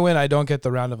whenever I win, I don't get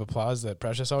the round of applause that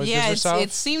Precious always gives herself.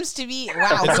 it seems to be wow.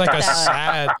 It's look like at a that.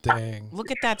 sad thing.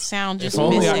 Look at that sound just If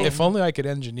only, missing. if only I could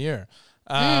engineer.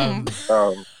 Oh,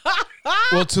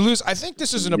 Well, Toulouse, I think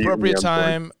this is an Mute me, appropriate I'm sorry.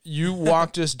 time. You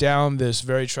walked us down this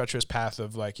very treacherous path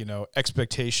of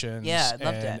expectations, Yeah, I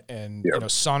loved and, it. and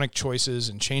Yep. sonic choices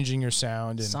and changing your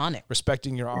sound and Sonic.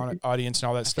 respecting your audience and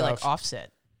all that I feel stuff. like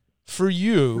Offset. For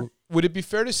you, would it be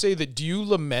fair to say that do you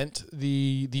lament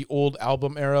the old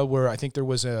album era where I think there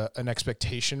was an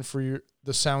expectation for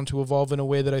the sound to evolve in a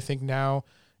way that I think now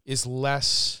is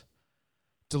less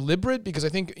deliberate? Because I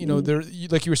think, there,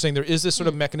 like you were saying, there is this sort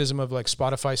of mechanism of like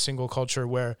Spotify single culture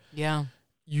where Yeah.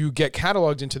 you get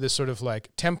cataloged into this sort of like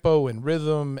tempo and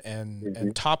rhythm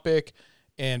and topic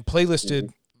and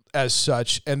playlisted as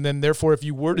such. And then therefore, if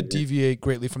you were to deviate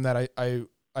greatly from that,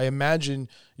 I imagine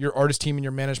your artist team and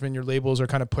your management, your labels are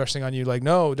kind of pressing on you like,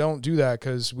 no, don't do that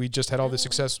because we just had all this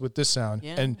success with this sound.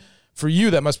 Yeah. And for you,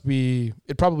 that must be,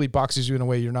 it probably boxes you in a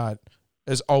way you're not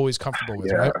as always comfortable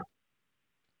with, right?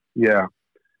 Yeah.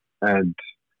 And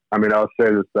I mean, I'll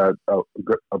say this, that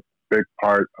a big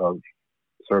part of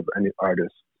sort of any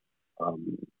artist sort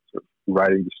of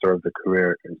writing the story of the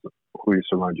career is who you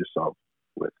surround yourself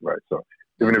with, right? So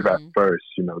even if at first,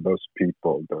 those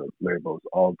people, the labels,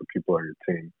 all the people on your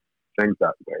team think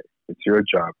that way, it's your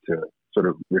job to sort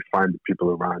of refine the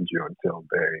people around you until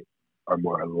they are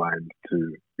more aligned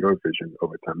to your vision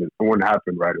over time. It won't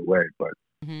happen right away, but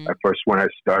at first when I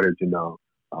started,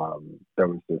 there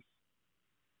was this,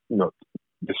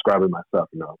 describing myself,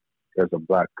 there's a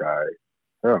black guy,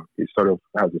 he sort of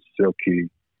has a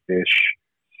silky-ish,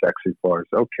 sexy voice,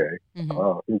 okay.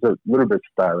 He's a little bit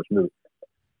stylish,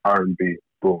 R&B,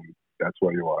 boom, that's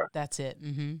where you are. That's it.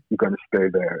 You're going to stay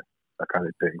there, that kind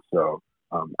of thing. So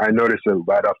I noticed it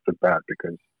right off the bat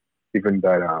because even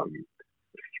that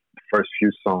first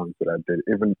few songs that I did,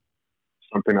 even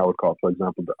something I would call, for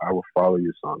example, the I Will Follow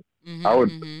You song, I would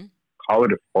call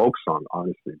it a folk song,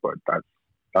 honestly, but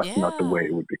that's not the way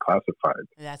it would be classified.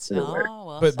 That's in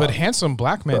a way. But handsome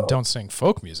black men don't sing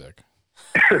folk music.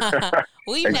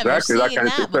 We've never Exactly, seen that kind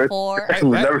of that thing. before.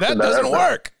 We've never That seen that doesn't ever.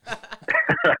 work.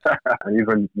 And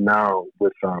even now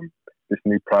with this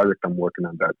new project I'm working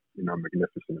on that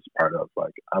Magnificent is part of,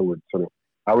 like I would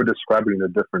describe it in a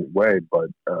different way, but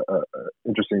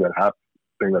interesting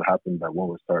thing that happened that when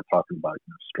we started talking about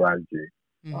strategy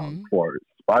for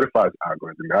Spotify's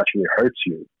algorithm, it actually hurts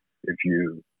you if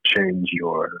you change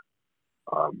your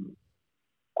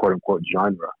quote unquote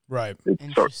genre. Right. It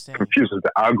sort of confuses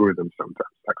the algorithm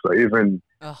sometimes. Like, so even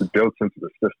it's built into the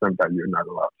system that you're not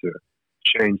allowed to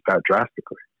change that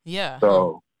drastically. Yeah.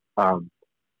 So so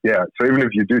even if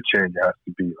you do change, it has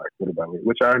to be like little by little,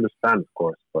 which I understand, of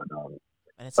course, but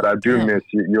I do miss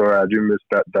I do miss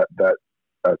that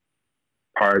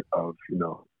part of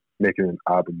making an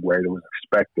album where it was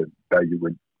expected that you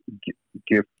would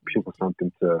give people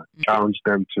something to challenge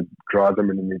them, to draw them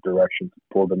in a new direction, to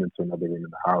pull them into another room in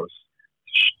the house,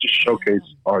 just showcase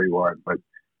all you are. But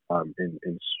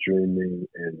in streaming,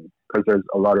 and because there's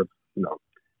a lot of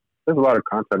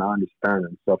content, I understand,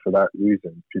 and so for that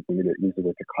reason, people need an easy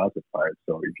way to classify it.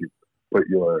 So if you put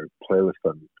your playlist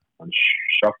on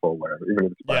shuffle, or whatever, even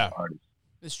if it's by an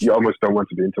artist, you almost don't want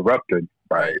to be interrupted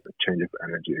by a change of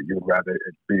energy. You'd rather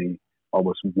it be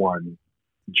almost one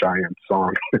giant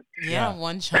song.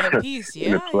 One giant piece.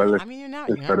 In a playlist, I mean, you're not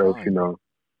instead of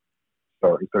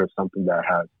so instead of something that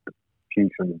has the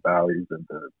peaks and the valleys and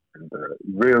the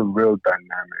real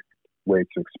dynamic way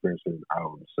to experience an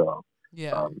album. So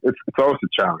it's always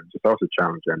a challenge. It's always a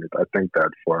challenge, and I think that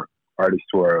for artists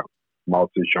who are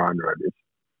multi-genre, it's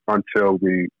until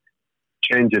we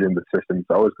change it in the system, it's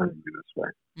always going to be this way.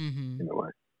 In a way.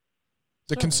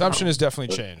 The consumption has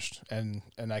definitely changed, and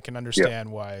I can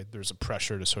understand why there's a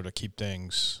pressure to sort of keep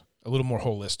things a little more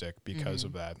holistic because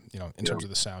of that, in terms of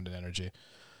the sound and energy.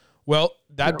 Well,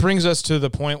 that brings us to the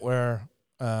point where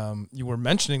you were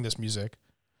mentioning this music.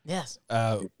 Yes.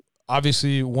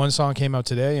 Obviously, one song came out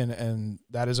today, and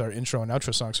that is our intro and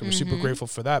outro song, so we're super grateful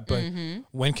for that. But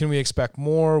when can we expect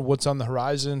more? What's on the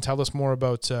horizon? Tell us more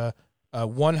about,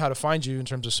 one, how to find you in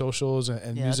terms of socials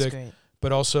and music. That's great.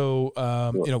 But also,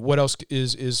 what else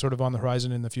is sort of on the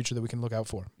horizon in the future that we can look out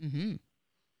for?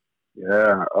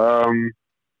 Yeah,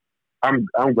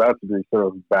 I'm glad to be sort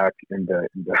of back in the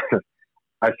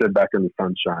I said back in the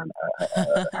sunshine.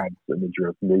 I had this imagery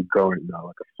of me going,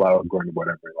 like a flower growing,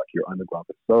 whatever, like you're underground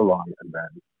for so long, and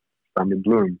then some in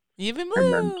bloom, even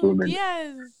and then blooming.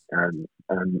 Yes. And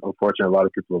unfortunately, a lot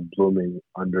of people are blooming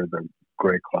under the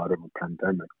gray cloud of a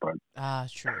pandemic, but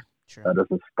true. That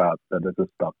doesn't stop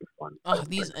the fun. Oh,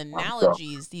 these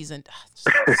analogies,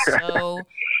 so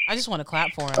I just want to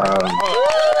clap for him.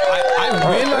 I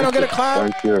win. I don't get a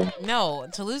clap. Thank you. No,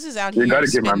 Toulouse is out You here got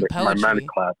to give spitting my man a poetry.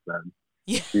 clap, then.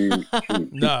 Yeah.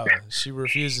 No, she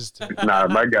refuses to. Nah,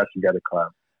 my guy, you got to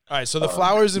clap. All right, so the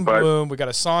flowers in but- bloom. We got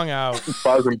a song out.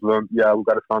 Flowers in Bloom. Yeah, we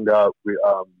got a song out.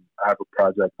 I have a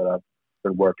project that I've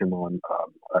been working on.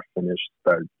 I finished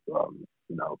that.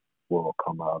 Will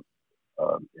come out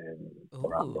in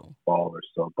around the Ooh. fall or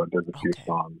so. But there's a few Okay.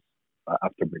 songs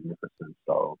after Magnificent,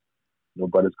 so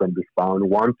nobody's going to be found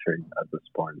wanting at this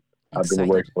point. I've been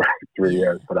away Excited. for 3 Yeah.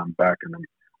 years, but I'm back and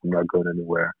I'm not going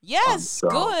anywhere. Yes, so-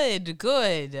 good.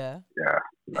 Yeah,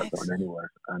 I'm not Excellent. going anywhere.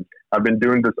 And I've been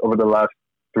doing this over the last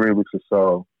 3 weeks or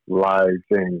so, live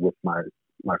thing with my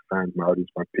fans, my audience,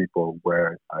 my people,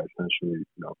 where I essentially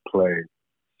play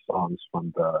songs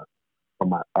from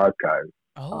my archive.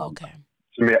 Oh, okay.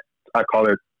 To me, I call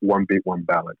it one beat, one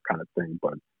ballad kind of thing,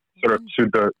 but sort of to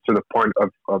the point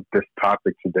of this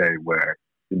topic today, where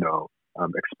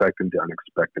I'm expecting the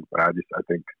unexpected. But I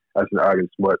think as an artist,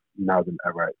 more now than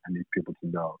ever, I need people to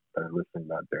know that are listening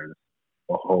that there's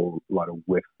a whole lot of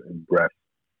width and breadth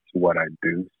to what I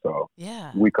do. So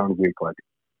Yeah. week on week, like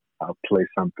I'll play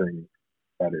something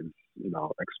that is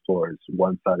explores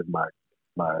one side of my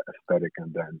aesthetic,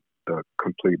 and then the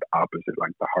complete opposite,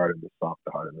 like the hard and the soft,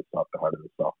 the hard and the soft, the hard and the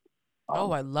soft.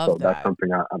 Oh, I love so that. that's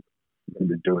something I'm going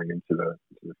to be doing into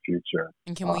the future.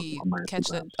 And can we on my catch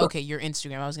that? Instagram, so- Okay, your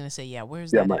Instagram. I was gonna say, yeah.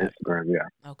 Where's Yeah, that my at? Instagram.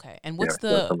 Yeah. Okay. And what's yeah,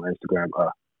 that's the? on my Instagram.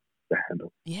 The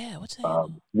handle. Yeah. What's the?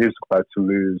 handle? Music by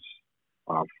Toulouse.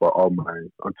 For all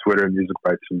on Twitter, Music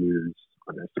by Toulouse.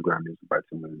 On Instagram, Music by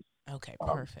Toulouse. Okay.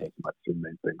 That's Perfect. my two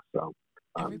main things. So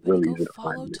Everybody really go easy to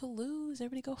follow find me. Toulouse.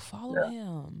 Everybody go follow Yeah.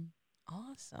 him.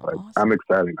 Awesome. But Awesome. I'm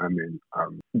excited. I mean,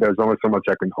 there's only so much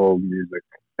I can hold music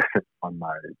on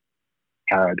my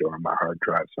pad or on my hard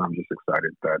drive. So I'm just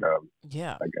excited that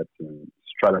Yeah. I get to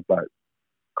strut up that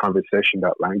conversation,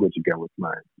 that language again with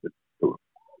the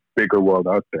bigger world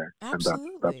out there. And that's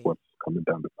Absolutely. what's coming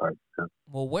down the pipe. Yeah.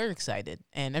 Well, we're excited,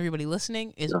 and everybody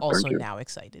listening is Yeah, thank also you. now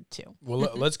excited too. Well,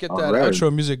 let's get All that right.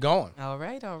 outro music going. All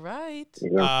right. All right.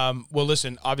 Yeah. Well,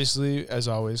 listen, obviously, as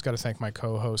always, got to thank my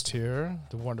co-host here,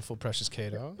 the wonderful Precious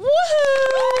Cato.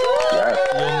 Yeah.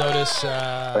 You'll notice.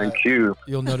 Thank you.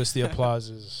 You'll notice the applause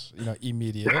is,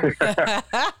 immediate. Yeah,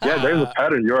 there's a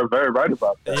pattern. You're very right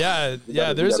about that. Yeah,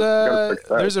 gotta- there's you gotta fix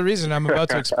that. there's a reason I'm about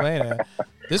to explain it.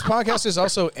 This podcast is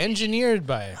also engineered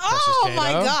by Precious Oh Cato.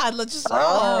 my God! Let's just.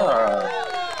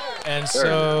 Ah, And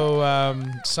so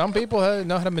some people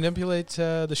know how to manipulate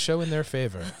the show in their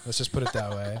favor. Let's just put it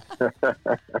that way.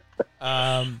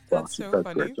 That's so that's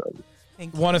funny. great, Charlie.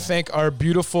 Thank you. Want to thank our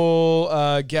beautiful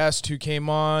guest who came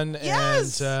on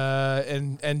Yes!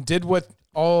 and did what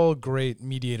all great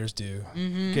mediators do.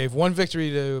 Mm-hmm. Gave one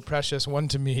victory to Precious, one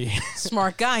to me.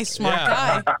 Smart guy. Smart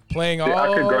Yeah. guy. Playing See, I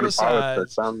all could go the to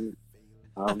politics. sides.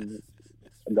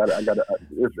 I gotta.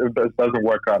 If this doesn't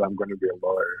work out, I'm going to be a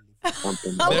lawyer.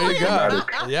 Something. There you go.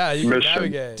 Yeah, you can Mission.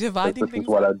 navigate. Dividing This is things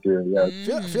what up. I do.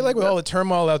 Yeah. I feel like with all the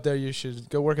turmoil out there, you should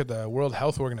go work at the World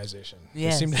Health Organization.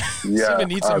 Yes. They seem to, Yeah. seem to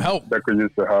need some help. They could use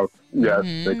the help. Yes,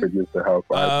 they could use the help.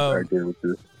 I Um, agree with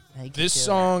you. Thank you, This too.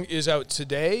 song is out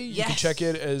today. You can Yes. check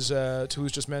it, as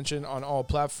Toulouse just mentioned, on all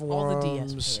platforms.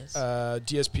 DSPs.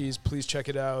 DSPs, please check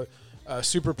it out.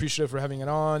 Super appreciative for having it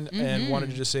on, and wanted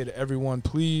to just say to everyone,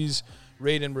 please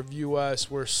rate and review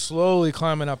us. We're slowly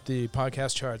climbing up the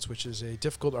podcast charts, which is a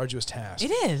difficult, arduous task.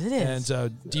 It is. It is.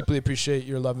 And deeply appreciate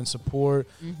your love and support,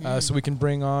 so we can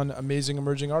bring on amazing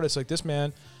emerging artists like this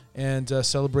man and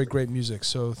celebrate great music.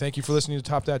 So thank you for listening to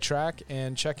Top That Track,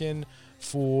 and check in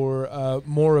for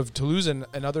more of Toulouse and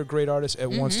other great artists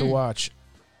at Once to Watch.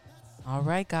 All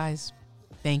right, guys.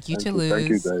 Thank you, Thank you,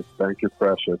 Toulouse. Dave. Thank you,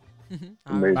 Precious. All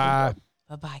Amazing. Bye.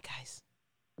 Bye-bye, guys.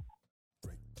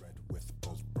 Break bread with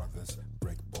those brothers.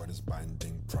 Break borders,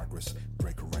 binding progress.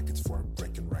 Break records for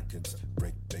breaking records.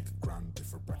 Break big ground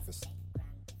before breakfast.